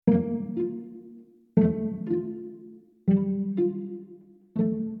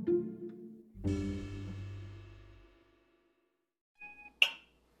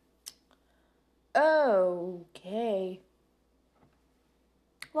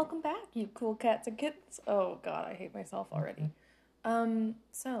welcome back, you cool cats and kittens. Oh god, I hate myself already.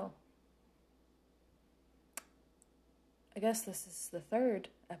 So I guess this is the third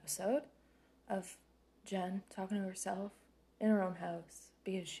episode of Jen talking to herself in her own house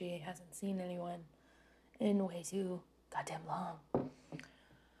because she hasn't seen anyone in way too goddamn long.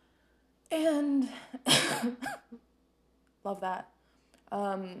 And love that.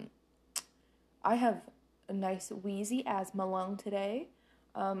 I have a nice wheezy asthma lung today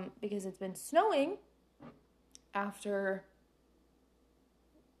because it's been snowing after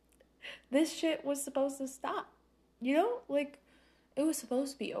this shit was supposed to stop. You know? Like, it was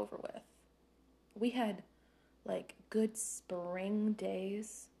supposed to be over with. We had, like, good spring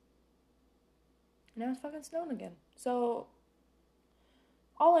days. And now it's fucking snowing again. So,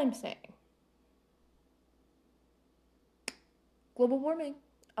 all I'm saying, global warming.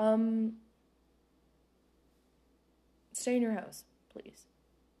 Stay in your house, please.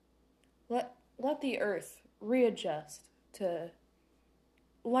 Let the earth readjust to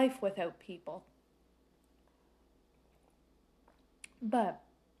life without people. But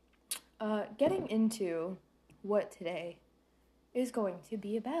getting into what today is going to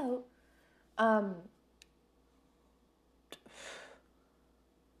be about,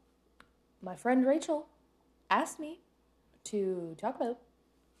 my friend Rachel asked me to talk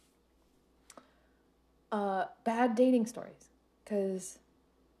about bad dating stories, because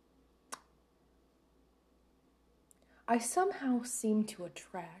I somehow seem to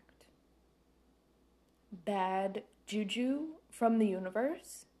attract bad juju from the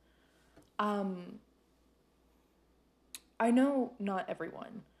universe. I know not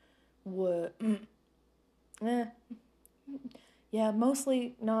everyone would,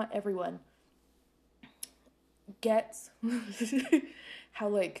 mostly not everyone gets how,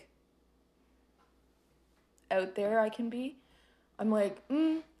 like, out there I can be. I'm like,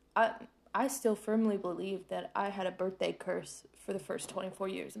 I still firmly believe that I had a birthday curse for the first 24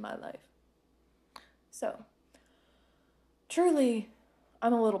 years of my life. So, truly,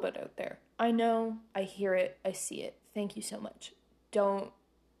 I'm a little bit out there. I know, I hear it, I see it. Thank you so much. Don't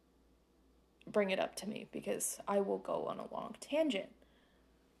bring it up to me because I will go on a long tangent.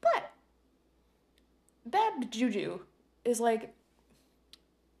 But bad juju is like,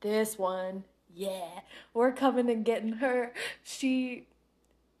 this one, yeah, we're coming and getting her. She,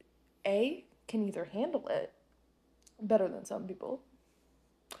 can either handle it better than some people.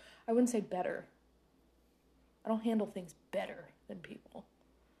 I wouldn't say better. I don't handle things better than people.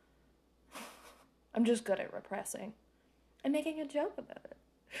 I'm just good at repressing and making a joke about it.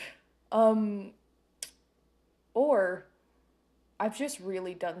 Or I've just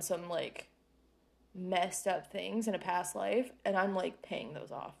really done some, like, messed up things in a past life, and I'm, like, paying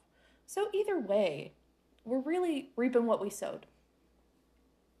those off. So either way, we're really reaping what we sowed.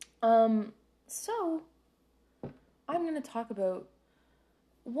 So I'm going to talk about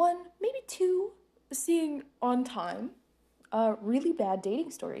one, maybe two, seeing on time, really bad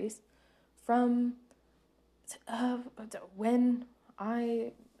dating stories from when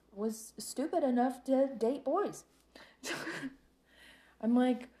I was stupid enough to date boys. I'm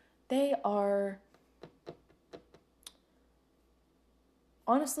like, they are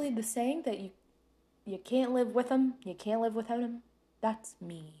honestly the saying that you can't live with them, you can't live without them. That's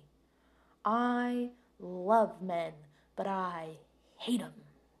me. I love men, but I hate them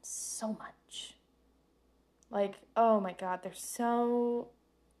so much. Like, oh my god, they're so...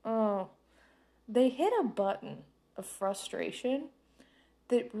 They hit a button of frustration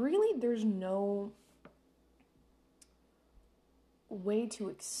that really there's no way to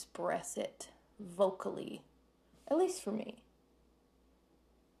express it vocally. At least for me.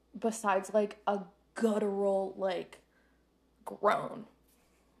 Besides, like, a guttural, like, groan.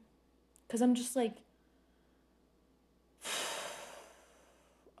 Because I'm just like,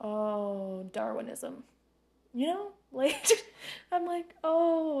 oh, Darwinism. You know? Like, I'm like,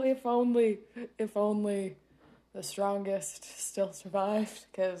 oh, if only the strongest still survived.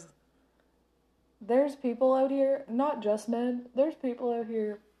 Because there's people out here, not just men, there's people out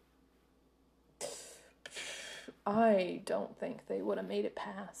here, I don't think they would have made it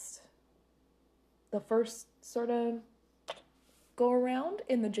past the first sort of go around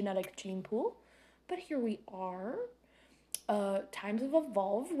in the genetic gene pool. But here we are. Times have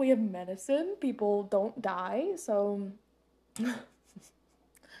evolved. We have medicine. People don't die. So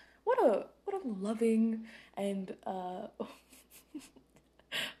what a loving and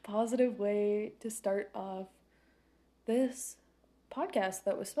positive way to start off this podcast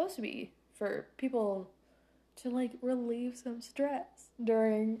that was supposed to be for people to, like, relieve some stress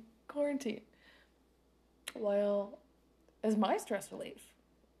during quarantine. Well, as my stress relief,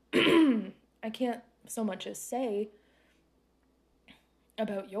 I can't so much as say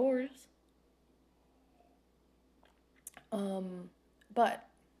about yours. But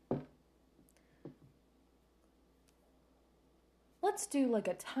let's do like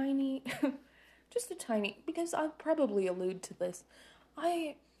a tiny, just a tiny, because I'll probably allude to this.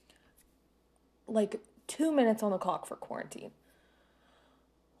 Like 2 minutes on the clock for quarantine.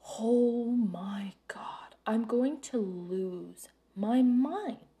 Oh my God, I'm going to lose my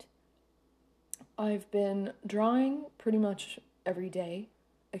mind. I've been drawing pretty much every day,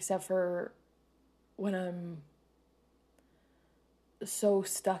 except for when I'm so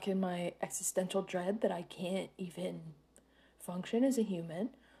stuck in my existential dread that I can't even function as a human.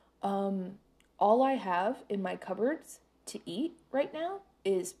 All I have in my cupboards to eat right now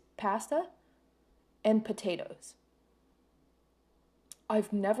is pasta and potatoes.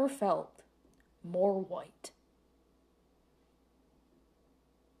 I've never felt more white.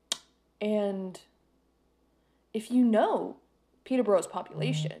 And if you know Peterborough's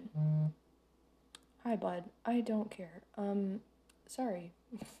population, hi bud, I don't care. Sorry.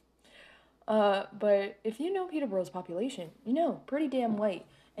 But if you know Peterborough's population, you know, pretty damn white.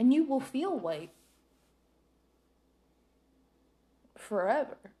 And you will feel white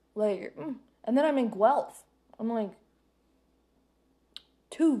forever. Like, and then I'm in Guelph. I'm like,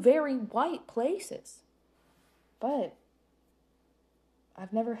 two very white places. But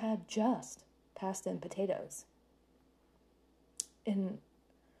I've never had just pasta and potatoes in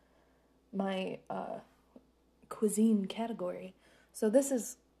my cuisine category. So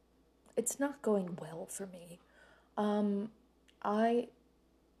it's not going well for me. I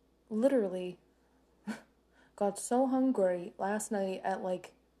literally got so hungry last night at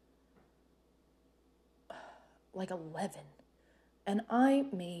like 11, and I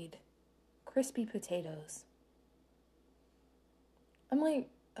made crispy potatoes. I'm like,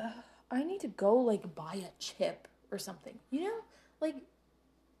 I need to go like buy a chip or something, you know? Like,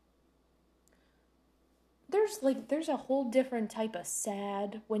 there's a whole different type of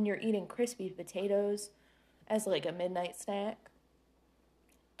sad when you're eating crispy potatoes as like a midnight snack.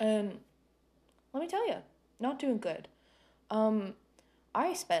 And let me tell you, not doing good.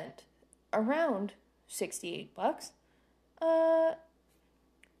 I spent around $68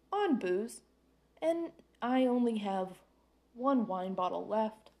 on booze, and I only have one wine bottle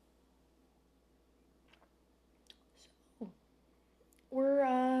left. So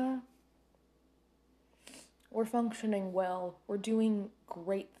we're functioning well. We're doing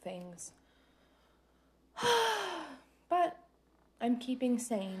great things. But I'm keeping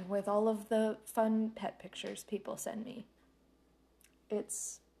sane with all of the fun pet pictures people send me.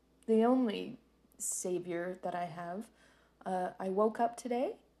 It's the only savior that I have. I woke up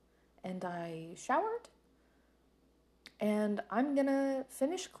today and I showered, and I'm gonna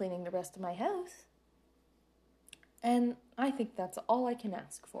finish cleaning the rest of my house. And I think that's all I can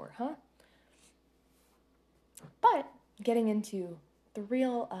ask for, huh? But getting into the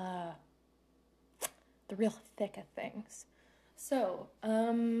real thick of things. So,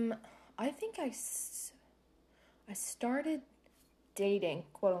 I think I started dating,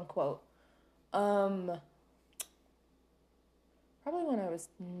 quote unquote, probably when I was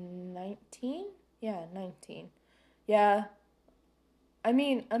 19? Yeah, 19. Yeah. I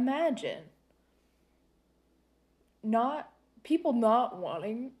mean, imagine people not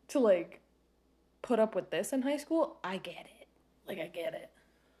wanting to, like, put up with this in high school. I get it. Like, I get it.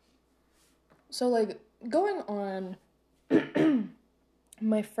 So, like, going on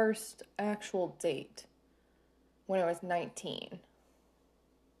my first actual date when I was 19.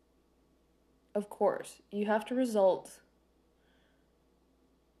 Of course, you have to result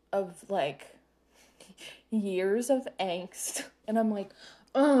of, like, years of angst. And I'm like,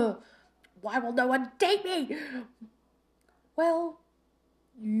 why will no one date me? Well,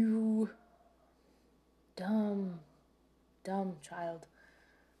 you dumb child.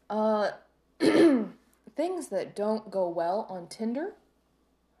 Things that don't go well on Tinder.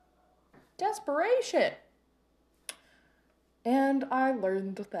 Desperation. And I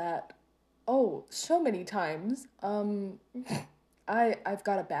learned that, so many times. I've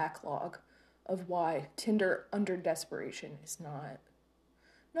got a backlog of why Tinder under desperation is not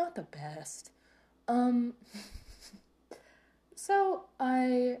the best. So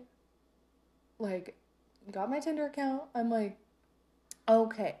I, like, got my Tinder account. I'm like,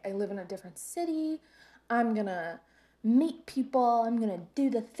 okay, I live in a different city. I'm gonna meet people. I'm gonna do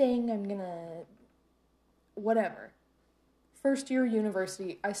the thing. I'm gonna whatever. First year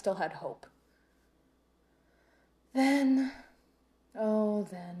university, I still had hope. Then,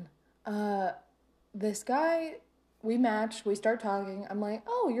 this guy we match, we start talking. I'm like,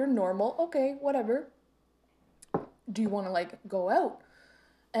 oh, you're normal. Okay, whatever. Do you want to, like, go out?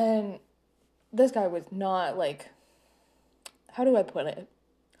 And this guy was not, like, how do I put it?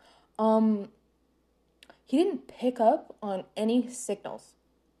 He didn't pick up on any signals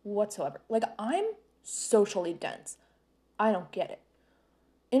whatsoever. Like, I'm socially dense. I don't get it.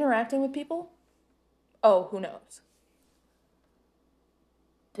 Interacting with people? Oh, who knows?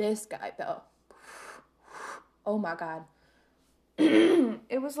 This guy, though. Oh my God.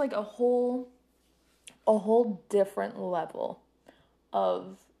 It was like a whole different level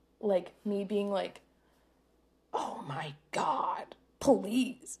of, like, me being like, oh my God,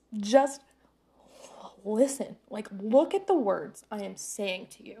 please, just listen. Like, look at the words I am saying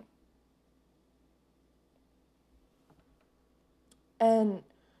to you. And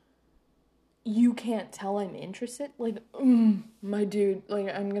you can't tell I'm interested? Like, my dude, like,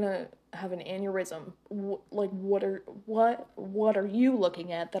 I'm gonna have an aneurysm. What are you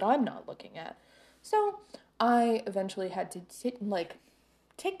looking at that I'm not looking at? So I eventually had to take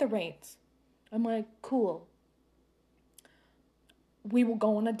the reins. I'm like, cool. We will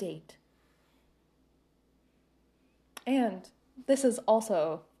go on a date. And this is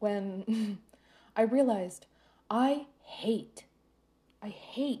also when I realized I hate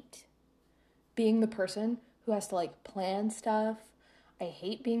being the person who has to, like, plan stuff. I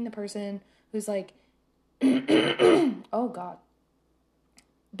hate being the person who's like, oh God.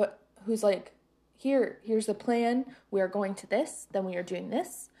 But who's like, here's the plan. We are going to this, then we are doing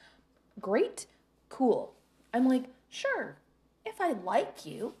this. Great, cool. I'm like, sure, if I like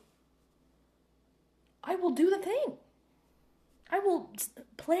you, I will do the thing. I will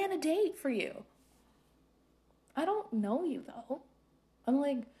plan a date for you. I don't know you, though. I'm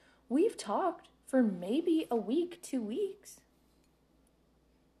like, we've talked for maybe a week, 2 weeks.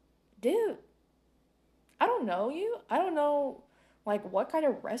 Dude, I don't know you. I don't know, like, what kind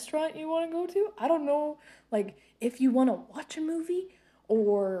of restaurant you want to go to. I don't know, like, if you want to watch a movie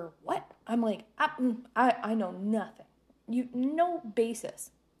or what. I'm like, I know nothing. No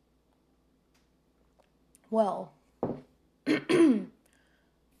basis. Well,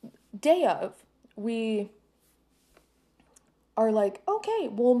 day of, we are like, okay,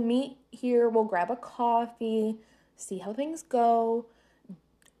 we'll meet here, we'll grab a coffee, see how things go.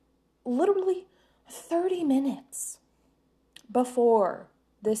 Literally 30 minutes before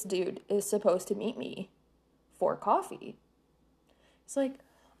this dude is supposed to meet me for coffee. It's like,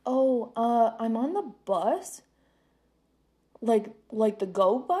 oh, I'm on the bus, like the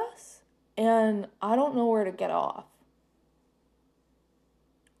Go bus, and I don't know where to get off.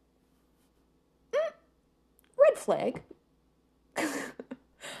 Red flag.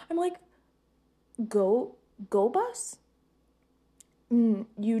 I'm like, go bus?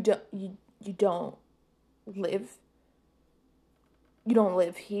 You don't live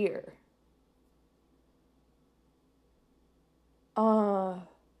here. Now,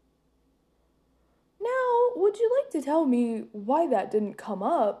 would you like to tell me why that didn't come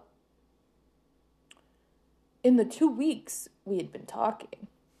up in the 2 weeks we had been talking?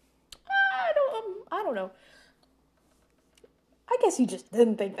 I don't know. I guess he just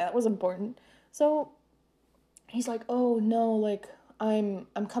didn't think that was important. So he's like, oh no, like, I'm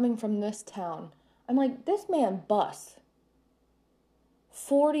coming from this town. I'm like, this man bus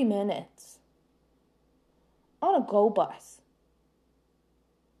 40 minutes on a Go bus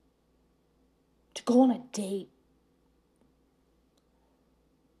to go on a date.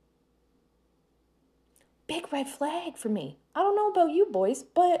 Big red flag for me. I don't know about you boys,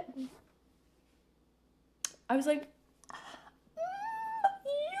 but I was like,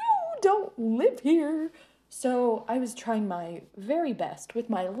 you don't live here. So I was trying my very best with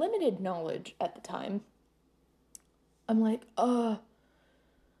my limited knowledge at the time. I'm like,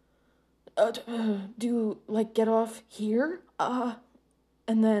 do, like, get off here?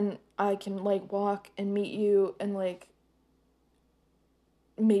 And then I can, like, walk and meet you and, like,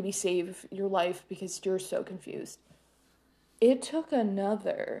 maybe save your life because you're so confused. It took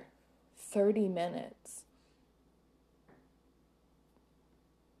another 30 minutes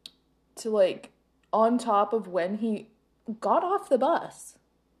to, like, on top of when he got off the bus.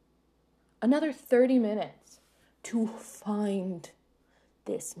 Another 30 minutes to find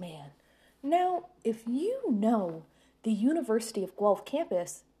this man. Now, if you know the University of Guelph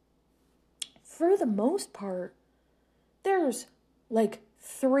campus, for the most part, there's, like,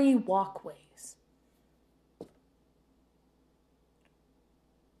 3 walkways.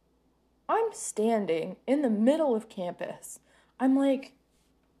 I'm standing in the middle of campus. I'm like,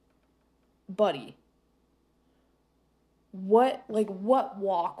 buddy, what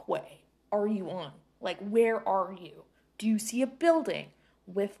walkway are you on? Like, where are you? Do you see a building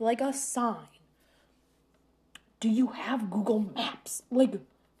with, like, a sign? Do you have Google Maps? Like,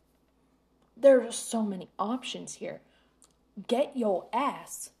 there are so many options here. Get your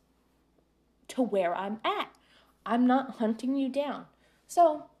ass to where I'm at. I'm not hunting you down.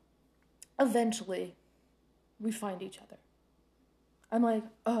 So, eventually, we find each other. I'm like,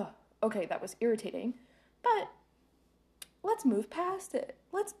 okay, that was irritating, but let's move past it.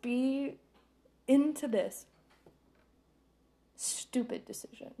 Let's be into this stupid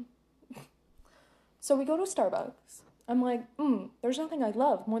decision. So we go to Starbucks. I'm like, there's nothing I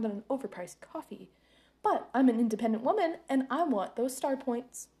love more than an overpriced coffee. But I'm an independent woman and I want those star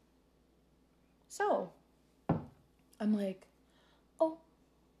points. So I'm like, oh,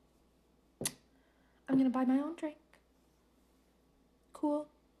 I'm gonna buy my own drink. Cool.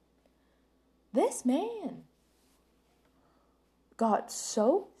 This man got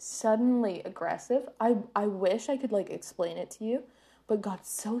so suddenly aggressive. I wish I could, like, explain it to you, but got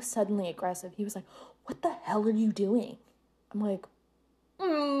so suddenly aggressive. He was like, what the hell are you doing? I'm like,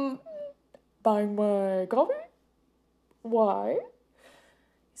 buying my coffee? Why?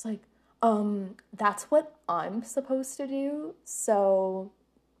 He's like, that's what I'm supposed to do. So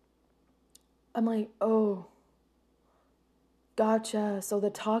I'm like, oh, gotcha. So the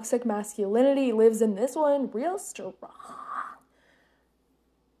toxic masculinity lives in this one real strong.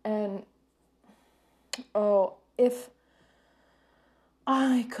 And, oh, if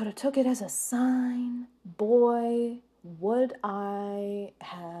I could have took it as a sign, boy, would I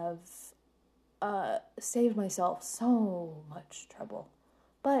have saved myself so much trouble.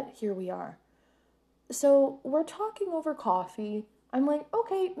 But here we are. So we're talking over coffee. I'm like,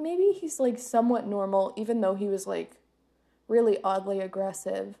 okay, maybe he's, like, somewhat normal, even though he was, like, really oddly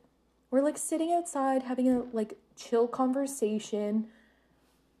aggressive. We're, like, sitting outside having a, like, chill conversation.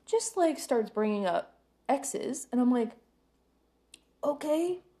 Just, like, starts bringing up exes, and I'm like,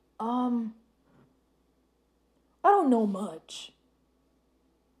 okay, I don't know much,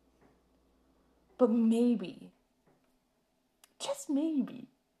 but maybe, just maybe,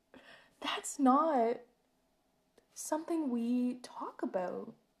 that's not something we talk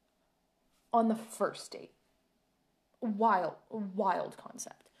about on the first date. Wild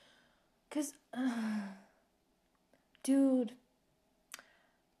concept. 'Cause, dude,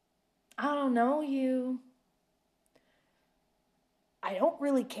 I don't know you. I don't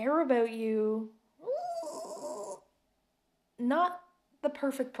really care about you. Not the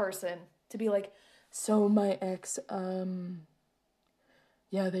perfect person to be like, so my ex,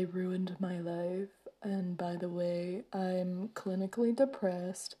 yeah, they ruined my life. And by the way, I'm clinically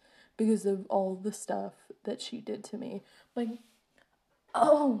depressed because of all the stuff that she did to me. Like,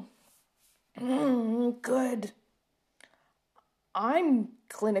 oh, good. I'm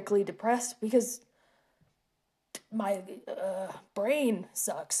clinically depressed because my brain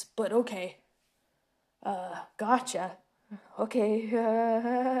sucks, but okay. Gotcha.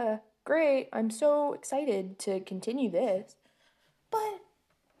 Okay, great. I'm so excited to continue this. But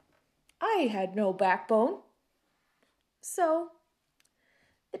I had no backbone. So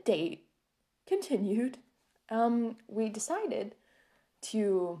the date continued. We decided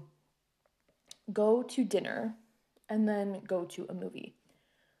to go to dinner and then go to a movie.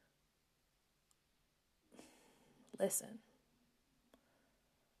 Listen,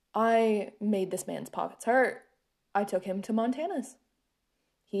 I made this man's pockets hurt. I took him to Montana's.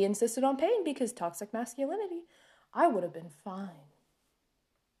 He insisted on paying because toxic masculinity. I would have been fine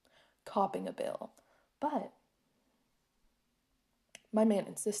copping a bill. But my man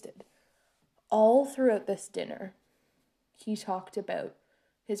insisted. All throughout this dinner, he talked about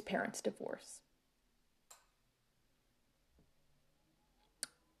his parents' divorce.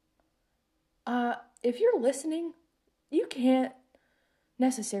 If you're listening, you can't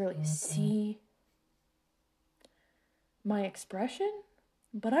necessarily see my expression,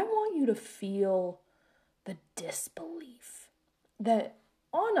 but I want you to feel the disbelief that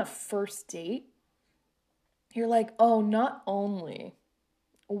on a first date, you're like, oh, not only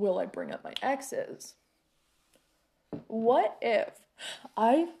will I bring up my exes, what if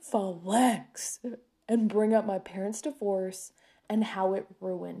I flex and bring up my parents' divorce and how it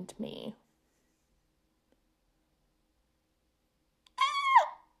ruined me?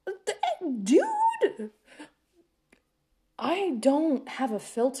 Dude, I don't have a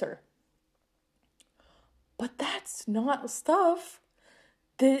filter. But that's not stuff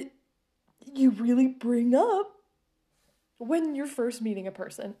that you really bring up when you're first meeting a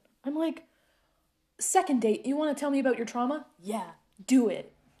person. I'm like, second date, you want to tell me about your trauma? Yeah, do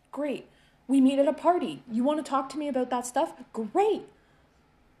it. Great. We meet at a party. You want to talk to me about that stuff? Great.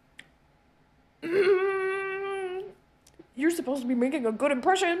 You're supposed to be making a good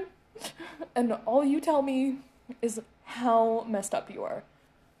impression. And all you tell me is how messed up you are.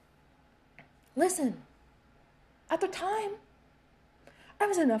 Listen, at the time, I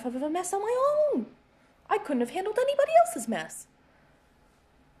was enough of a mess on my own. I couldn't have handled anybody else's mess.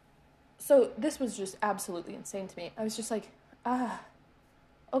 So this was just absolutely insane to me. I was just like,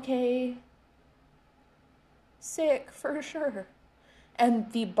 okay. Sick, for sure.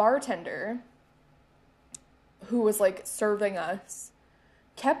 And the bartender, who was, like, serving us,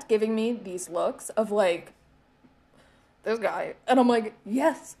 kept giving me these looks of, like, this guy. And I'm like,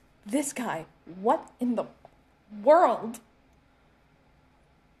 yes, this guy. What in the world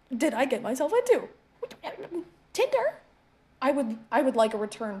did I get myself into? Tinder? I would like a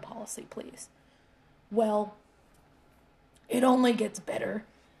return policy, please. Well, it only gets better.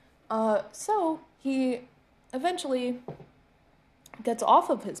 So he eventually gets off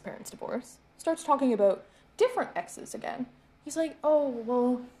of his parents' divorce, starts talking about different exes again. He's like, oh,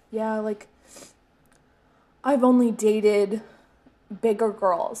 well, yeah, like, I've only dated bigger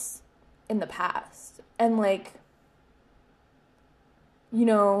girls in the past. And, like, you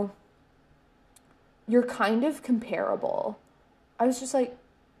know, you're kind of comparable. I was just like,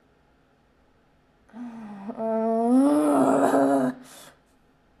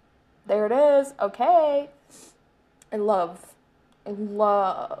 there it is. Okay. I love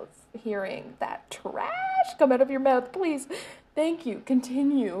hearing that trash come out of your mouth. Please. Thank you.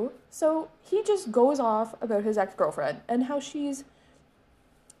 Continue. So he just goes off about his ex-girlfriend and how she's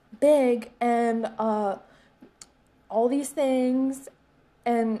big and all these things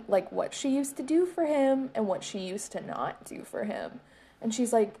and like what she used to do for him and what she used to not do for him. And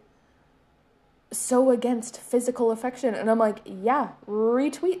she's like so against physical affection. And I'm like, yeah,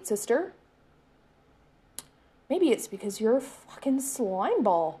 retweet, sister. Maybe it's because you're a fucking slime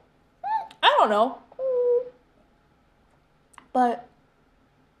ball. I don't know. But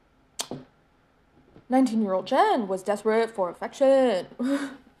 19-year-old Jen was desperate for affection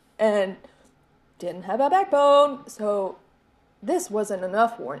and didn't have a backbone. So this wasn't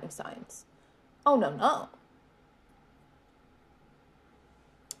enough warning signs. Oh, no.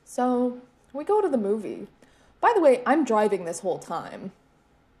 So we go to the movie. By the way, I'm driving this whole time.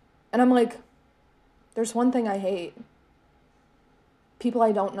 And I'm like, there's one thing I hate. People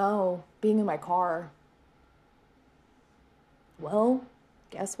I don't know being in my car. Well,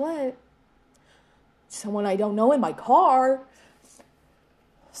 guess what? Someone I don't know in my car.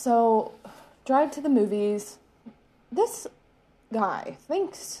 So, drive to the movies. This guy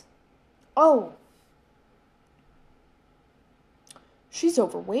thinks, oh, she's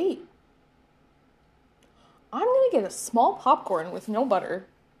overweight. I'm gonna get a small popcorn with no butter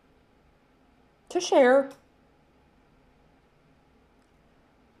to share.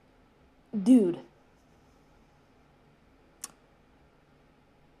 Dude.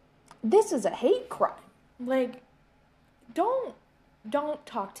 This is a hate crime. Like, don't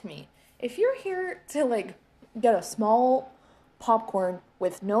talk to me. If you're here to, like, get a small popcorn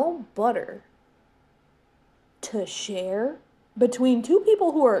with no butter to share between two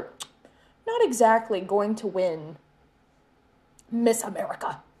people who are not exactly going to win Miss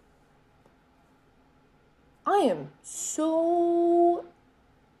America, I am so...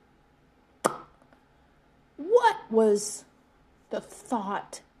 What was the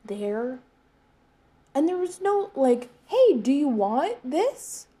thought there? And there was no, like, hey, do you want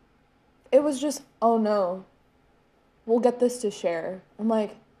this? It was just, oh no, we'll get this to share. I'm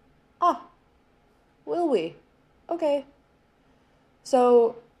like, will we? Okay.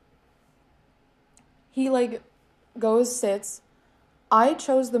 So he, like, goes, sits. I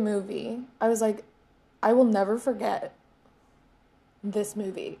chose the movie. I was like, I will never forget this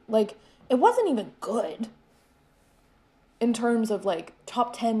movie. Like, it wasn't even good in terms of, like,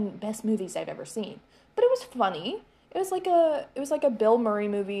 top 10 best movies I've ever seen. But it was funny. It was like a Bill Murray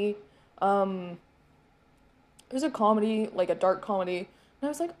movie. It was a comedy, like a dark comedy. And I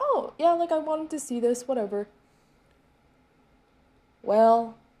was like, oh, yeah, like, I wanted to see this, whatever.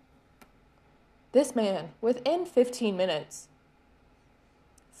 Well, this man, within 15 minutes,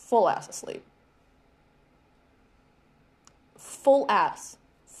 full ass asleep. Full ass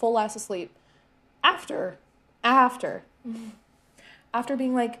asleep. After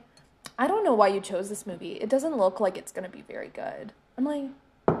being like, I don't know why you chose this movie. It doesn't look like it's going to be very good. I'm like,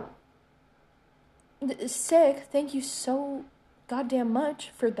 sick. Thank you so goddamn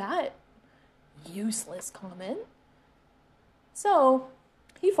much for that useless comment. So,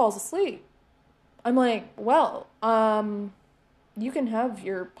 he falls asleep. I'm like, well, you can have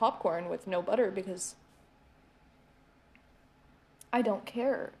your popcorn with no butter because I don't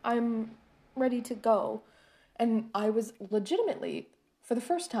care. I'm ready to go. And I was legitimately, for the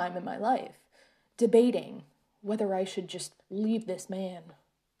first time in my life, debating whether I should just leave this man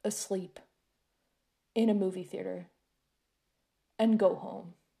asleep in a movie theater and go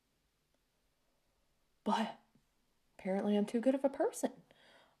home. But apparently I'm too good of a person.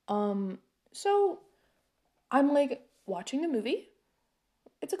 So I'm like watching the movie.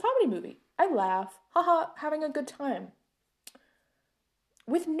 It's a comedy movie. I laugh, haha, having a good time.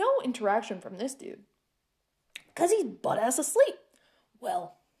 With no interaction from this dude. Because he's butt-ass asleep.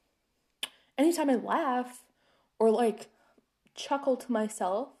 Well, anytime I laugh or like chuckle to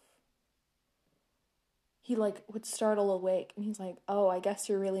myself, he like would startle awake and he's like, oh, I guess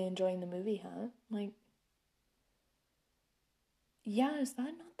you're really enjoying the movie, huh? I'm like, yeah, is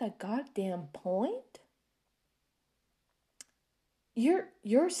that not the goddamn point?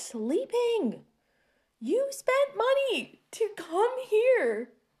 You're sleeping. You spent money to come here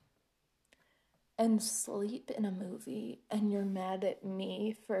and sleep in a movie, and you're mad at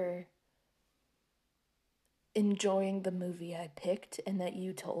me for enjoying the movie I picked and that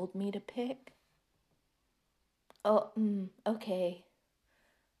you told me to pick? Oh, okay.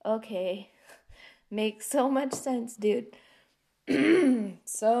 Okay. Makes so much sense, dude.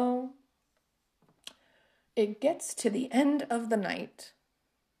 So, it gets to the end of the night.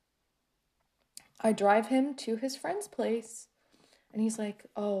 I drive him to his friend's place, and he's like,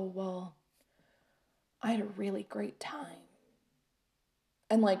 oh, well, I had a really great time.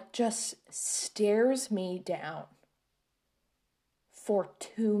 And like just stares me down for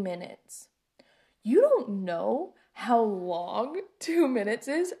 2 minutes. You don't know how long 2 minutes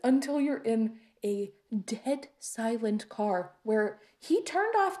is until you're in a dead silent car where he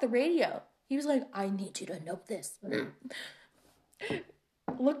turned off the radio. He was like, I need you to know this.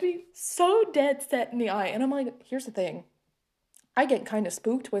 Looked me so dead set in the eye. And I'm like, here's the thing. I get kind of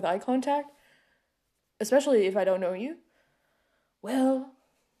spooked with eye contact, especially if I don't know you. Well,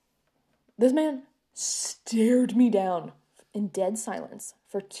 this man stared me down in dead silence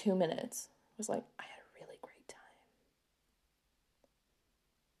for 2 minutes. I was like, I had a really great time.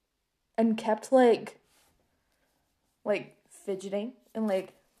 And kept like fidgeting and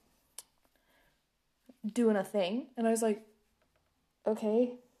like doing a thing. And I was like,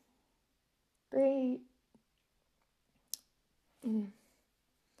 okay, great.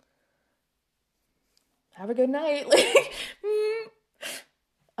 Have a good night. Like,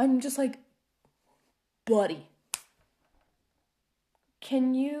 I'm just like, buddy,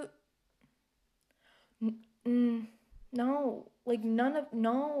 can you, no, like none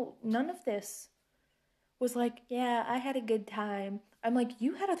of this was like, yeah, I had a good time. I'm like,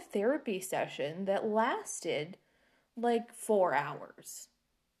 you had a therapy session that lasted like 4 hours.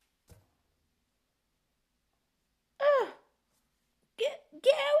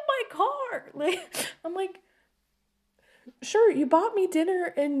 Get out of my car. Like, I'm like, sure, you bought me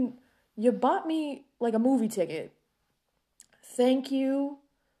dinner and you bought me like a movie ticket. Thank you.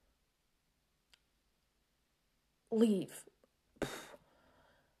 Leave.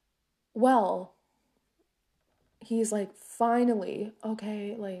 Well, he's like, finally,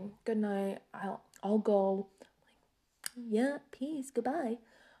 okay, like, good night. I'll go. Like, yeah, peace, goodbye.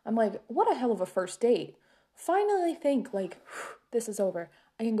 I'm like, what a hell of a first date. Finally think like, this is over.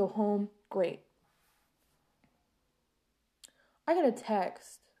 I can go home. Great. I get a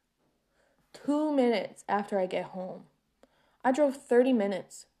text 2 minutes after I get home. I drove 30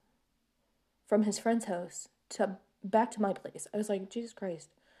 minutes from his friend's house back to my place. I was like, Jesus Christ,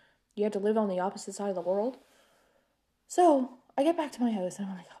 you had to live on the opposite side of the world? So I get back to my house and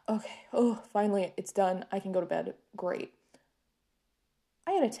I'm like, okay, finally it's done. I can go to bed. Great.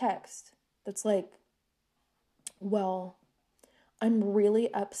 I had a text that's like, well, I'm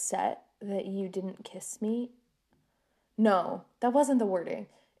really upset that you didn't kiss me. No, that wasn't the wording.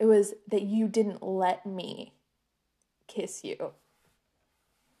 It was that you didn't let me kiss you.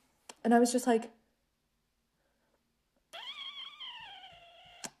 And I was just like,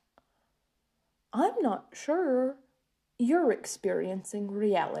 I'm not sure you're experiencing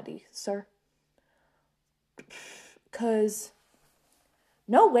reality, sir. 'Cause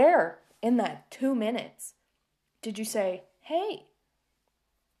nowhere in that 2 minutes did you say, hey,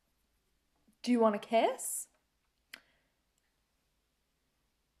 do you want a kiss?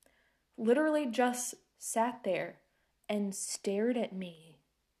 Literally just sat there and stared at me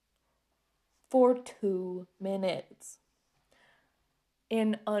for 2 minutes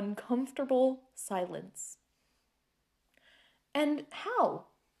in uncomfortable silence. And how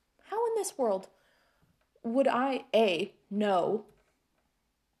in this world would I, know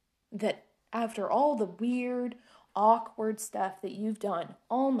that after all the weird, awkward stuff that you've done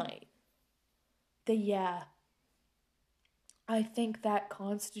all night, yeah, I think that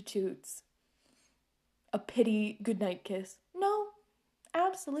constitutes a pity goodnight kiss. No,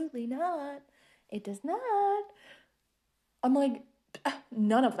 absolutely not. It does not. I'm like,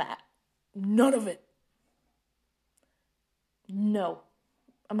 none of that. None of it. No.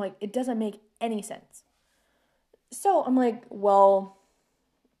 I'm like, it doesn't make any sense. So I'm like, well,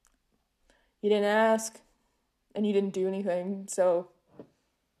 you didn't ask and you didn't do anything, so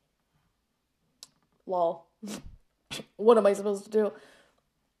lol. What am I supposed to do?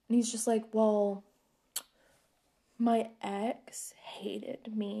 And he's just like, well, my ex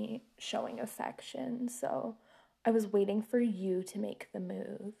hated me showing affection, so I was waiting for you to make the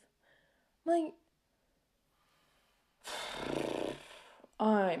move. I'm like,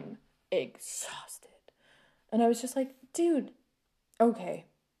 I'm exhausted. And I was just like, dude, okay,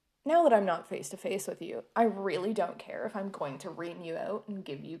 now that I'm not face to face with you, I really don't care if I'm going to ream you out and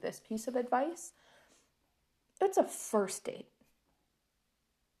give you this piece of advice. It's a first date.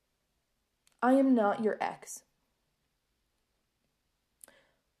 I am not your ex.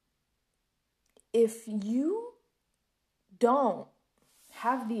 If you don't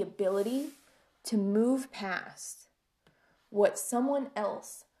have the ability to move past what someone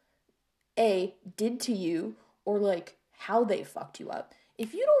else, A, did to you, or like how they fucked you up,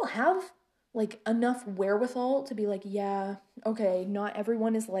 if you don't have like enough wherewithal to be like, yeah, okay, not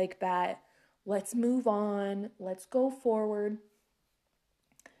everyone is like that, let's move on, let's go forward.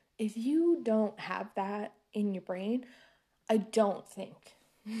 If you don't have that in your brain, I don't think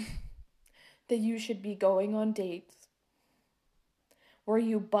that you should be going on dates where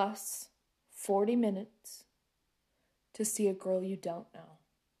you bus 40 minutes to see a girl you don't know.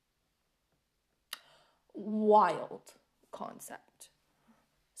 Wild concept.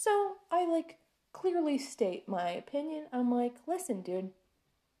 So I like clearly state my opinion. I'm like, listen, dude,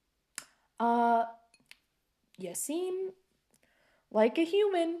 you seem like a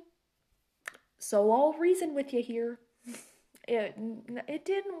human, so I'll reason with you here. It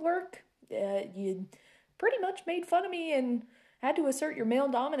didn't work. You pretty much made fun of me and had to assert your male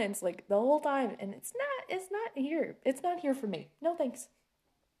dominance like the whole time, and it's not here. It's not here for me. No thanks.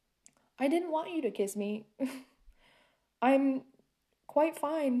 I didn't want you to kiss me. I'm quite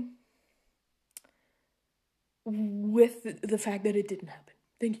fine with the fact that it didn't happen.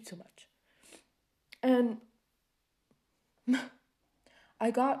 Thank you so much. And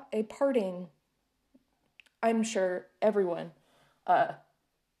I got a parting, I'm sure everyone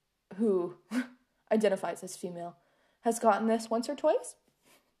who identifies as female has gotten this once or twice.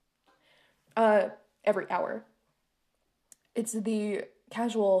 Every hour. It's the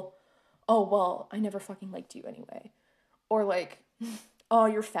casual, oh, well, I never fucking liked you anyway. Or like, oh,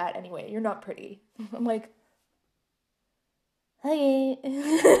 you're fat anyway, you're not pretty. I'm like, hey.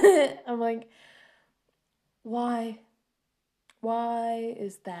 I'm like, why? Why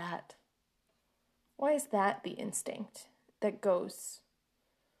is that? Why is that the instinct that goes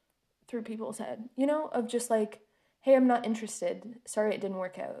through people's head? You know, of just like, hey, I'm not interested. Sorry it didn't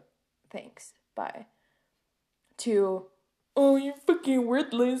work out. Thanks. Bye. To, oh, you're fucking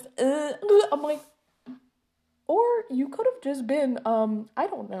worthless. I'm like, or you could have just been, I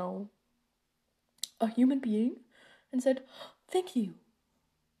don't know, a human being and said, thank you.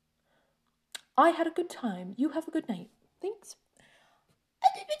 I had a good time. You have a good night. Thanks.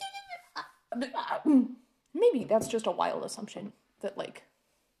 Maybe that's just a wild assumption that, like,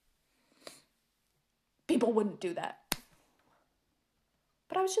 people wouldn't do that.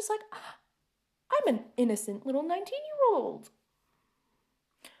 But I was just like, I'm an innocent little 19-year-old.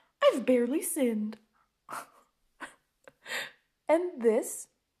 I've barely sinned. And this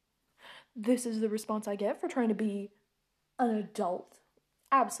is the response I get for trying to be an adult.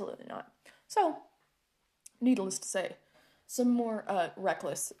 Absolutely not. So, needless to say, some more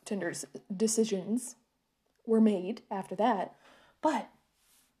reckless Tinder decisions were made after that. But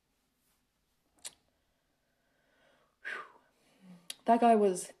that guy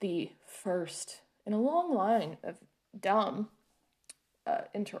was the first in a long line of dumb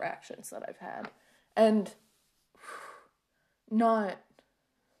interactions that I've had. And not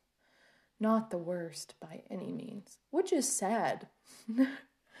the worst by any means, which is sad.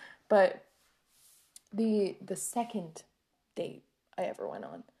 But the second date I ever went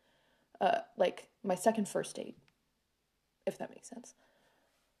on, like my second first date, if that makes sense.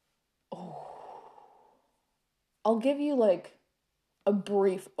 Oh, I'll give you like a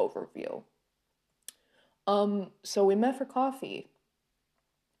brief overview. So we met for coffee,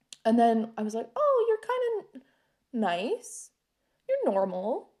 and then I was like, oh, you're kind of nice. You're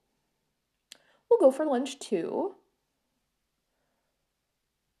normal. We'll go for lunch too.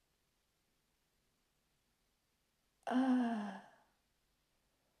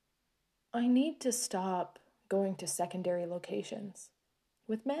 I need to stop going to secondary locations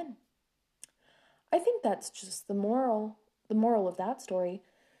with men. I think that's just the moral of that story.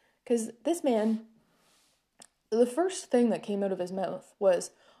 Because this man, the first thing that came out of his mouth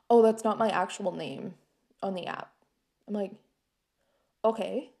was, oh, that's not my actual name on the app. I'm like,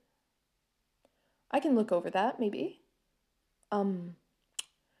 okay, I can look over that, maybe.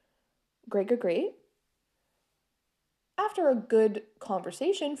 Great. After a good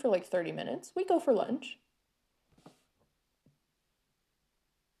conversation for like 30 minutes, we go for lunch.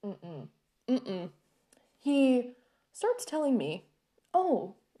 He starts telling me,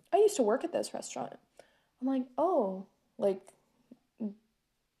 oh, I used to work at this restaurant. I'm like, oh, like,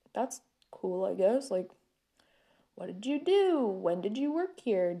 that's cool, I guess. Like, what did you do? When did you work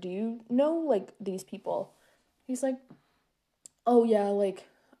here? Do you know, like, these people? He's like, oh, yeah, like,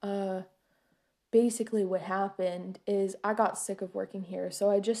 basically what happened is I got sick of working here, so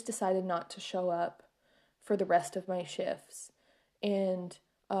I just decided not to show up for the rest of my shifts. And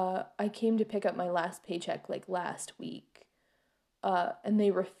I came to pick up my last paycheck like last week, and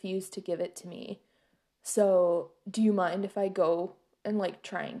they refused to give it to me. So do you mind if I go and like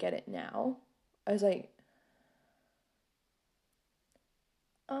try and get it now? I was like,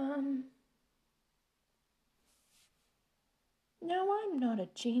 no, I'm not a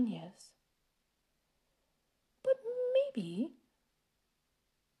genius. But maybe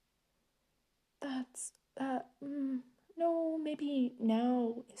that's no, maybe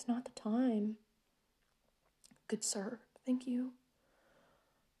now is not the time. Good sir, thank you.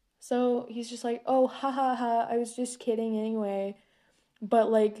 So he's just like, oh, ha ha ha, I was just kidding anyway.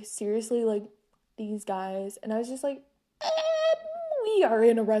 But like, seriously, like, these guys. And I was just like, we are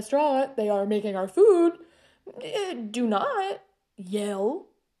in a restaurant. They are making our food. Do not yell.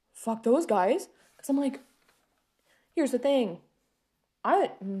 Fuck those guys. Because I'm like, here's the thing.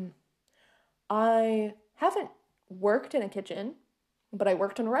 I haven't worked in a kitchen, but I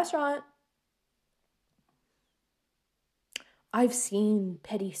worked in a restaurant. I've seen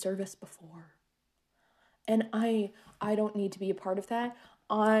petty service before. And I don't need to be a part of that.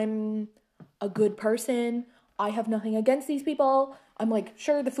 I'm a good person. I have nothing against these people. I'm like,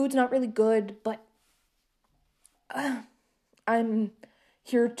 sure, the food's not really good, but I'm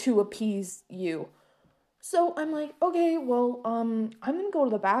here to appease you. So I'm like, okay, well, I'm gonna go to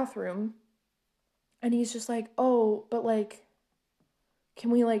the bathroom. And he's just like, oh, but like,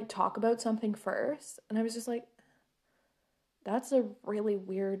 can we like talk about something first? And I was just like, that's a really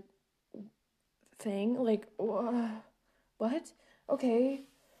weird thing. Like, what? Okay.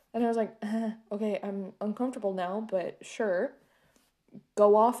 And I was like, okay, I'm uncomfortable now, but sure.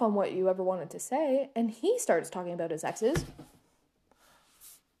 Go off on what you ever wanted to say. And he starts talking about his exes.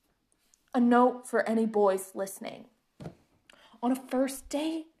 A note for any boys listening. On a first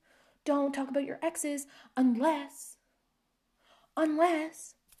date, don't talk about your exes unless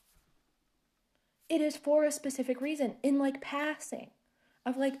it is for a specific reason, in like passing.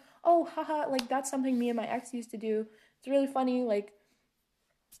 Of like, oh, haha, like that's something me and my ex used to do. It's really funny, like,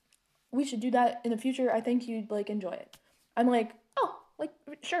 we should do that in the future. I think you'd like enjoy it. I'm like, oh, like,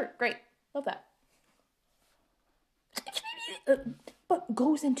 sure, great, love that. But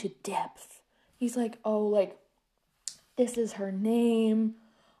goes into depth. He's like, oh, like, this is her name.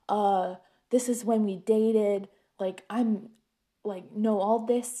 This is when we dated. Like, I'm, like, know all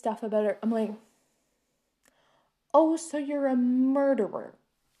this stuff about her. I'm like, oh, so you're a murderer.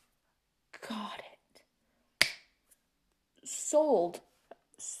 Got it. Sold.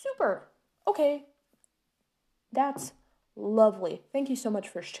 Super. Okay. That's lovely. Thank you so much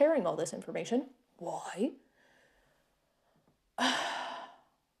for sharing all this information. Why?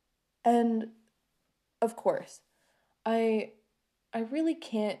 And of course, I really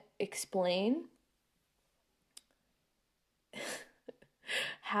can't explain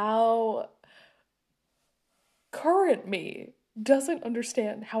how current me doesn't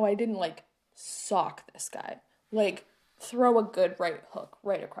understand how I didn't like sock this guy. Like, throw a good right hook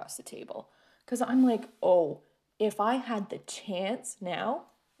right across the table. Because I'm like, oh, if I had the chance now,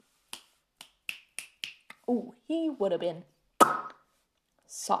 oh, he would have been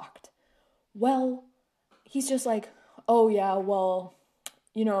socked. Well, he's just like, oh yeah, well,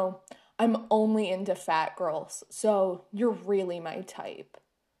 you know, I'm only into fat girls, so you're really my type.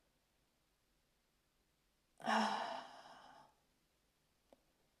 No,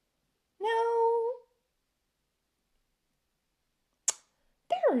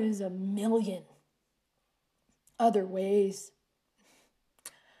 there is a million other ways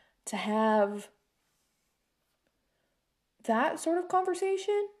to have that sort of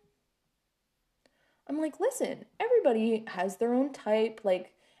conversation. I'm like, listen, everybody has their own type.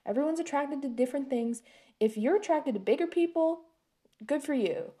 Like, everyone's attracted to different things. If you're attracted to bigger people, good for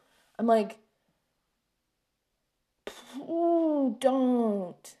you. I'm like, ooh,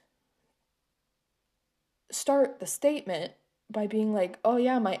 don't start the statement by being like, oh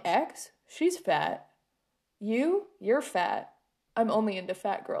yeah, my ex, she's fat. You're fat. I'm only into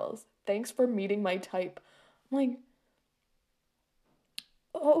fat girls. Thanks for meeting my type. I'm like,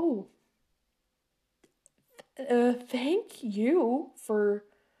 oh, thank you for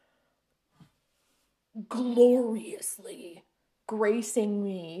gloriously gracing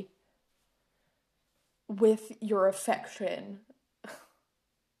me with your affection.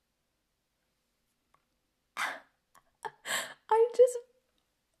 I just,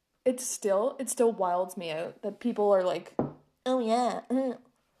 it still wilds me out that people are like, oh yeah.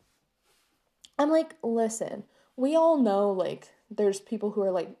 I'm like, listen, we all know, like, there's people who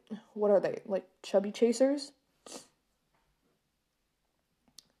are like, what are they, like, chubby chasers?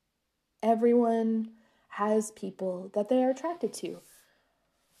 Everyone has people that they are attracted to.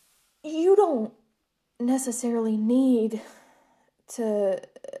 You don't necessarily need to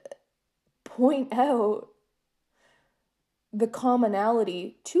point out the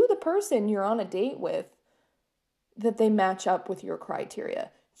commonality to the person you're on a date with that they match up with your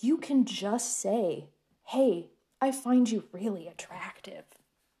criteria. You can just say, hey, I find you really attractive.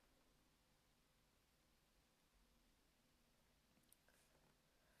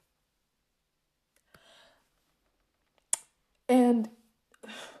 And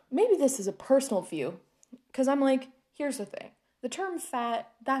maybe this is a personal view, because I'm like, here's the thing. The term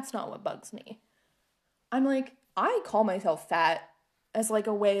fat, that's not what bugs me. I'm like, I call myself fat as like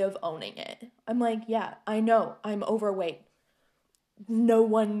a way of owning it. I'm like, yeah, I know, I'm overweight. No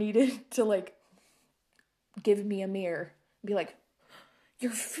one needed to like give me a mirror and be like,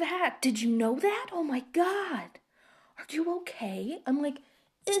 you're fat. Did you know that? Oh my God. Are you okay? I'm like,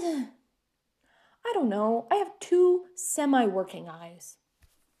 ugh. I don't know. I have 2 semi-working eyes.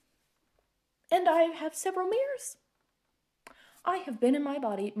 And I have several mirrors. I have been in my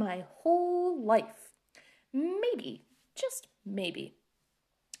body my whole life. Maybe, just maybe,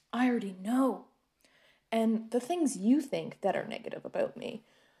 I already know. And the things you think that are negative about me,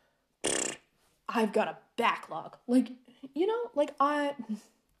 I've got a backlog. Like, you know, like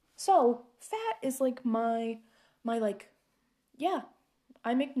so fat is like my like, yeah,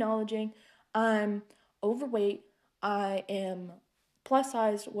 I'm acknowledging I'm overweight, I am plus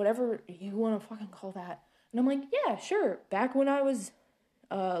sized, whatever you want to fucking call that. And I'm like, yeah, sure. Back when I was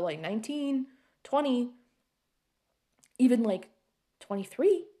like 19, 20, even like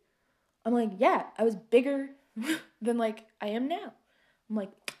 23, I'm like, yeah, I was bigger than like I am now. I'm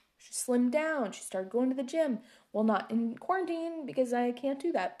like, she slimmed down. She started going to the gym. Well, not in quarantine because I can't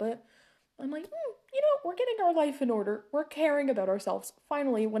do that, but I'm like, you know, we're getting our life in order. We're caring about ourselves.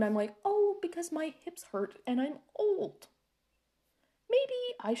 Finally, when I'm like, oh, because my hips hurt and I'm old.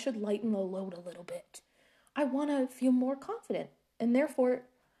 Maybe I should lighten the load a little bit. I want to feel more confident, and therefore,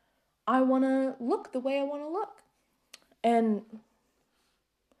 I want to look the way I want to look. And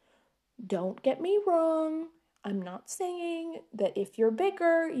don't get me wrong, I'm not saying that if you're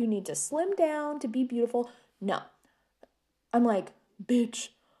bigger, you need to slim down to be beautiful. No. I'm like, bitch,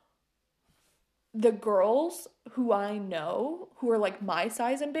 the girls who I know who are like my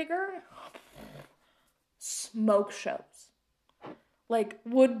size and bigger, smoke shows. Like,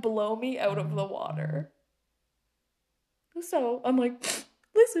 would blow me out of the water. So I'm like,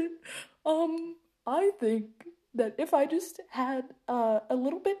 listen, I think that if I just had a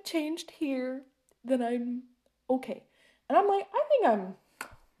little bit changed here, then I'm okay. And I'm like, I think I'm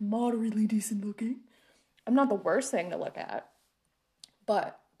moderately decent looking. I'm not the worst thing to look at,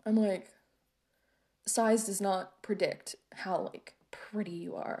 but I'm like, size does not predict how like pretty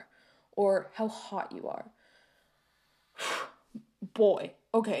you are or how hot you are. Boy,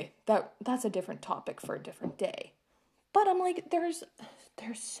 okay, that's a different topic for a different day. But I'm like, there's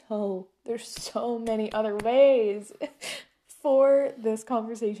so many other ways for this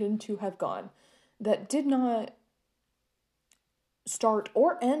conversation to have gone that did not start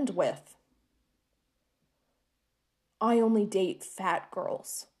or end with, I only date fat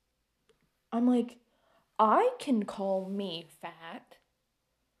girls. I'm like, I can call me fat.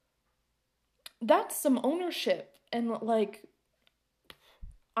 That's some ownership, and like,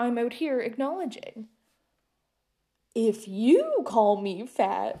 I'm out here acknowledging. If you call me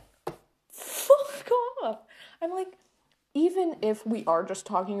fat, fuck off. I'm like, even if we are just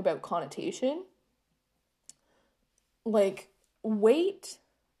talking about connotation, like weight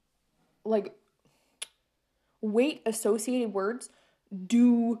associated words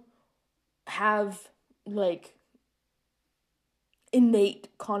do have like, innate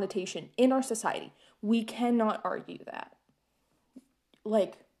connotation in our society. We cannot argue that.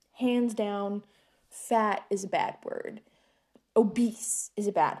 Like, hands down, fat is a bad word. Obese is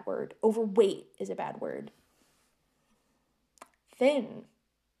a bad word. Overweight is a bad word. Thin,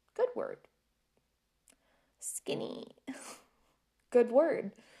 good word. Skinny, good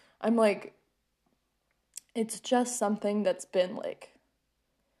word. I'm like, it's just something that's been like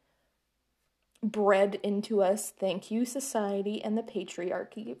bred into us. Thank you, society and the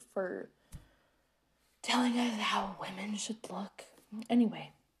patriarchy, for telling us how women should look.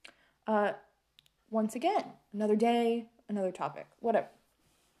 Anyway, once again, another day, another topic, whatever.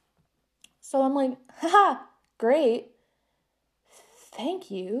 So I'm like, haha, great.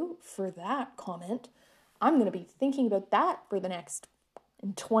 Thank you for that comment. I'm going to be thinking about that for the next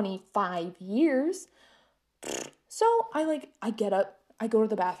 25 years. So I get up, I go to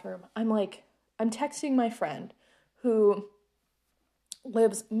the bathroom. I'm texting my friend who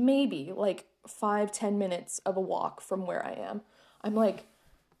lives maybe like 5-10 minutes of a walk from where I am. I'm like,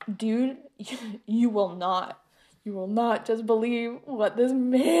 dude, you will not just believe what this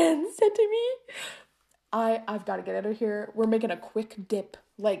man said to me. I've got to get out of here. We're making a quick dip,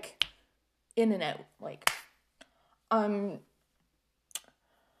 like, in and out. Like, I'm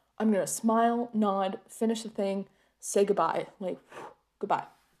gonna smile, nod, finish the thing, say goodbye. Like, goodbye.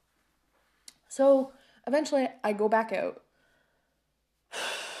 So, eventually, I go back out.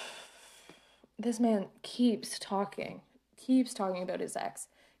 This man keeps talking about his ex,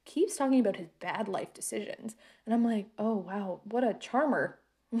 keeps talking about his bad life decisions. And I'm like, oh, wow, what a charmer.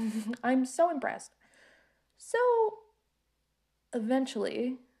 I'm so impressed. So,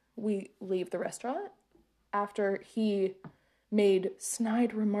 eventually, we leave the restaurant after he made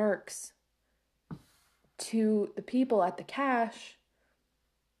snide remarks to the people at the cash.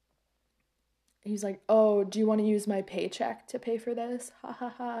 He's like, oh, do you want to use my paycheck to pay for this? Ha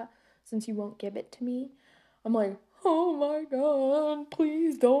ha ha, since you won't give it to me. I'm like, oh my God,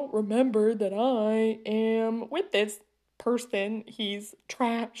 please don't remember that I am with this person. He's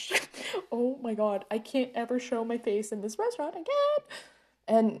trash. Oh my God, I can't ever show my face in this restaurant again.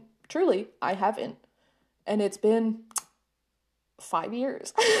 And truly, I haven't. And it's been 5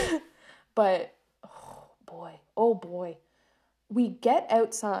 years. But, oh boy. We get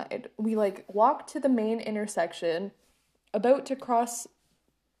outside. We, like, walk to the main intersection, about to cross,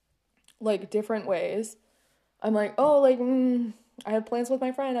 like, different ways. I'm like, oh, like, I have plans with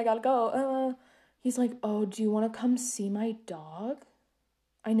my friend. I gotta go. He's like, oh, do you want to come see my dog?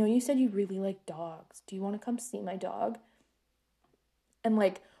 I know you said you really like dogs. Do you want to come see my dog? And,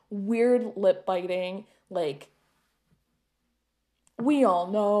 like, weird lip biting, like, we all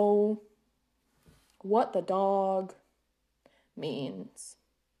know what the dog means.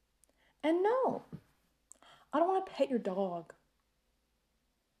 And no, I don't want to pet your dog.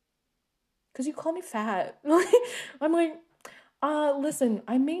 Because you call me fat. I'm like, listen,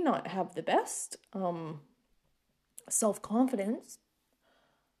 I may not have the best self-confidence,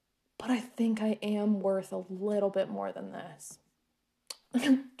 but I think I am worth a little bit more than this.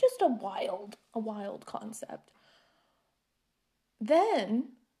 Just a wild concept. Then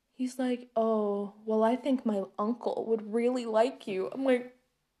he's like, oh, well, I think my uncle would really like you. I'm like,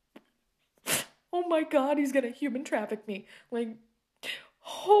 oh my God, he's gonna human traffic me. Like,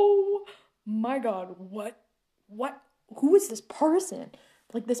 oh my God, what, who is this person?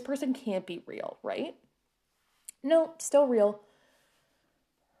 Like, this person can't be real, right? No, still real.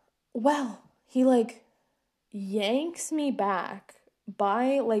 Well, he, like, yanks me back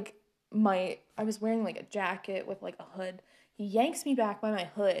by, like, I was wearing, like, a jacket with, like, a hood. He yanks me back by my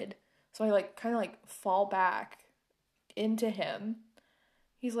hood, so I, like, kind of, like, fall back into him.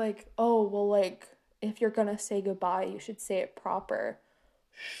 He's like, oh, well, like, if you're gonna say goodbye, you should say it proper.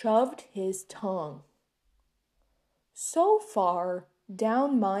 Shoved his tongue so far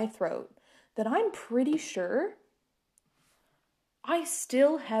down my throat that I'm pretty sure I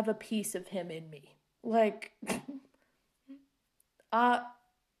still have a piece of him in me. Like, I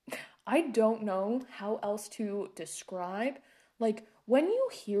don't know how else to describe. Like, when you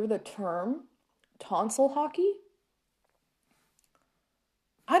hear the term tonsil hockey,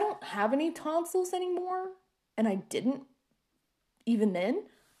 I don't have any tonsils anymore, and I didn't even then.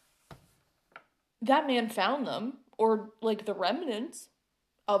 That man found them, or, like, the remnants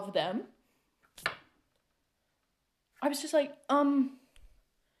of them. I was just like,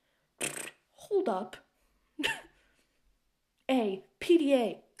 hold up.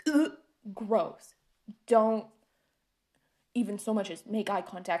 PDA, gross. Don't even so much as make eye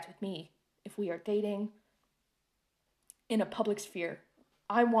contact with me if we are dating in a public sphere.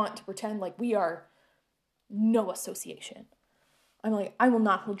 I want to pretend like we are no association. I'm like, I will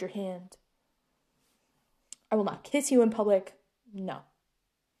not hold your hand. I will not kiss you in public. No.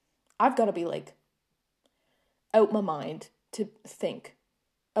 I've got to be like out my mind to think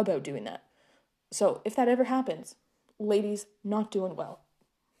about doing that. So if that ever happens, ladies, not doing well.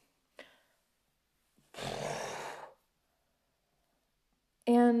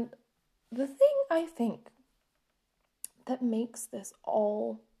 And the thing I think that makes this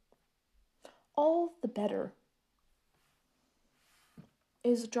all the better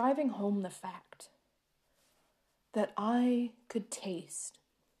is driving home the fact that I could taste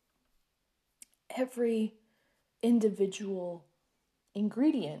every individual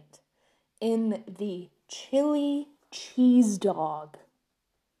ingredient in the chili cheese dog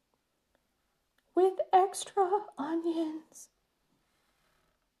with extra onions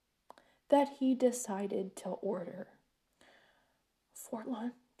that he decided to order for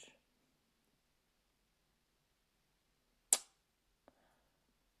lunch.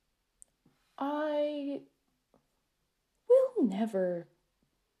 I will never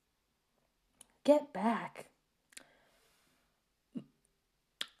get back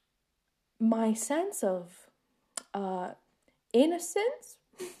my sense of innocence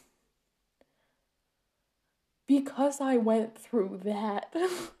because I went through that.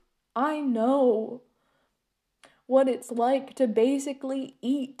 I know what it's like to basically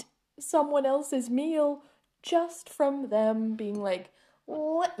eat someone else's meal just from them being like,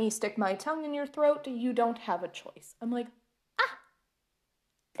 let me stick my tongue in your throat, you don't have a choice. I'm like,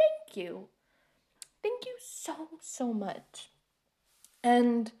 thank you. Thank you so much.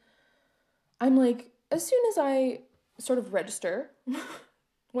 And I'm like, as soon as I sort of register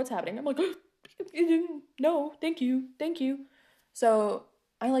what's happening, I'm like, no, thank you. So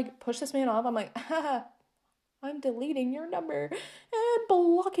I like push this man off. I'm like, I'm deleting your number and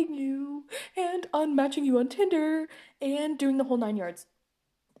blocking you and unmatching you on Tinder and doing the whole 9 yards.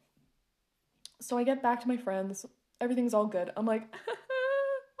 So I get back to my friends. Everything's all good. I'm like,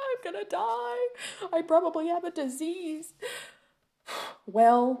 I'm gonna die. I probably have a disease.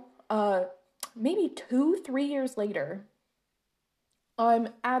 Well, maybe 2-3 years later, I'm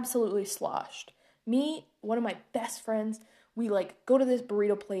absolutely sloshed. Me, one of my best friends, we like go to this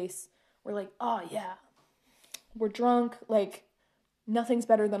burrito place. We're like, oh yeah, we're drunk. Like, nothing's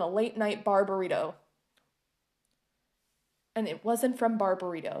better than a late night bar burrito. And it wasn't from Bar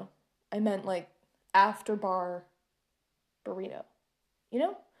Burrito. I meant like after bar burrito. You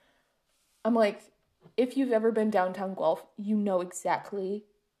know? I'm like, if you've ever been downtown Guelph, you know exactly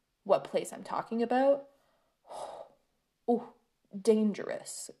what place I'm talking about. Oh,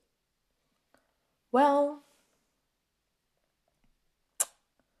 dangerous. Well,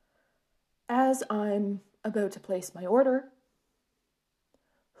 as I'm about to place my order,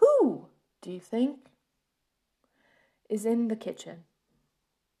 who do you think is in the kitchen,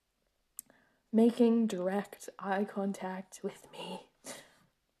 making direct eye contact with me?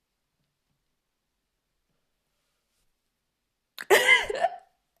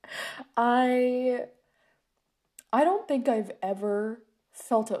 I don't think I've ever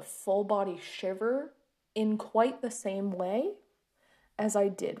felt a full body shiver in quite the same way as I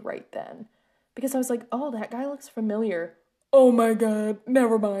did right then. Because I was like, oh, that guy looks familiar. Oh my god,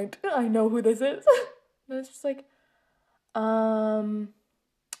 never mind. I know who this is. And it's just like,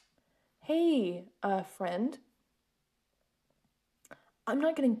 hey, friend. I'm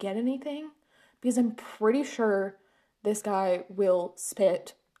not gonna get anything because I'm pretty sure this guy will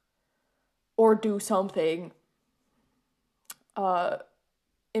spit or do something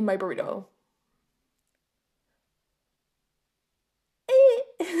in my burrito.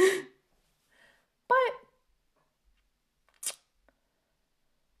 But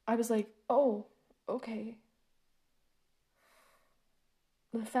I was like, oh, okay.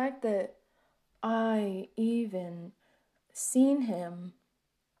 The fact that I even seen him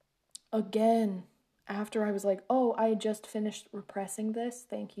again after I was like, oh, I just finished repressing this,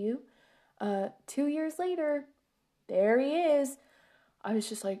 thank you. 2 years later, there he is. I was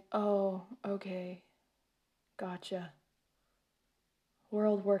just like, oh, okay, gotcha.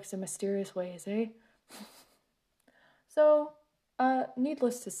 World works in mysterious ways, eh? So,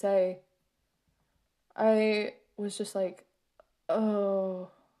 needless to say, I was just like, oh,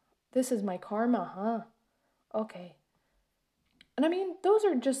 this is my karma, huh? Okay. And I mean, those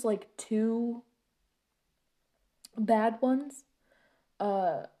are just like 2 bad ones.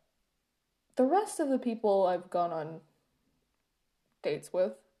 The rest of the people I've gone on dates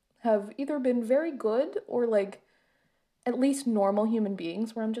with have either been very good or like at least normal human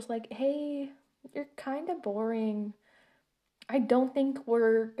beings where I'm just like, hey, you're kind of boring. I don't think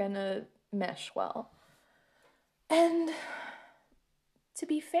we're gonna mesh well. And to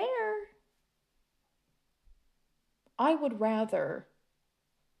be fair, I would rather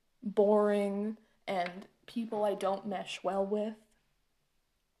boring and people I don't mesh well with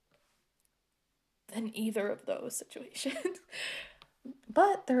than either of those situations.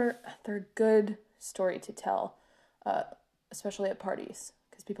 But they're good story to tell, especially at parties,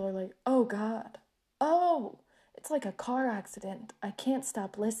 because people are like, "Oh God, oh, it's like a car accident. I can't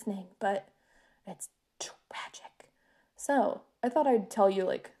stop listening, but it's tragic." So I thought I'd tell you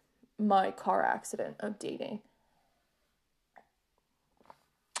like my car accident of dating.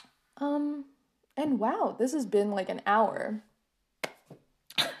 And wow, this has been like an hour.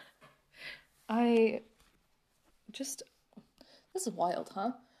 I just, this is wild,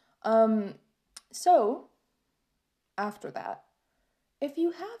 huh? So after that, if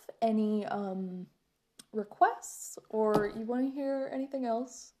you have any requests or you want to hear anything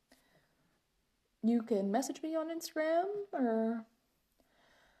else, you can message me on Instagram or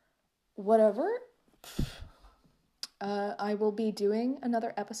whatever. I will be doing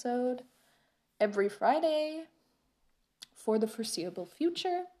another episode every Friday for the foreseeable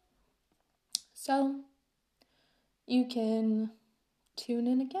future. So you can tune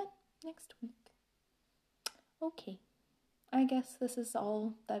in again next week. Okay. I guess this is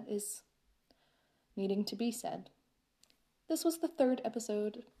all that is needing to be said. This was the 3rd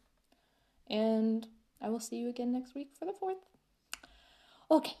episode, and I will see you again next week for the 4th.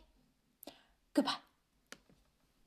 Okay. Goodbye.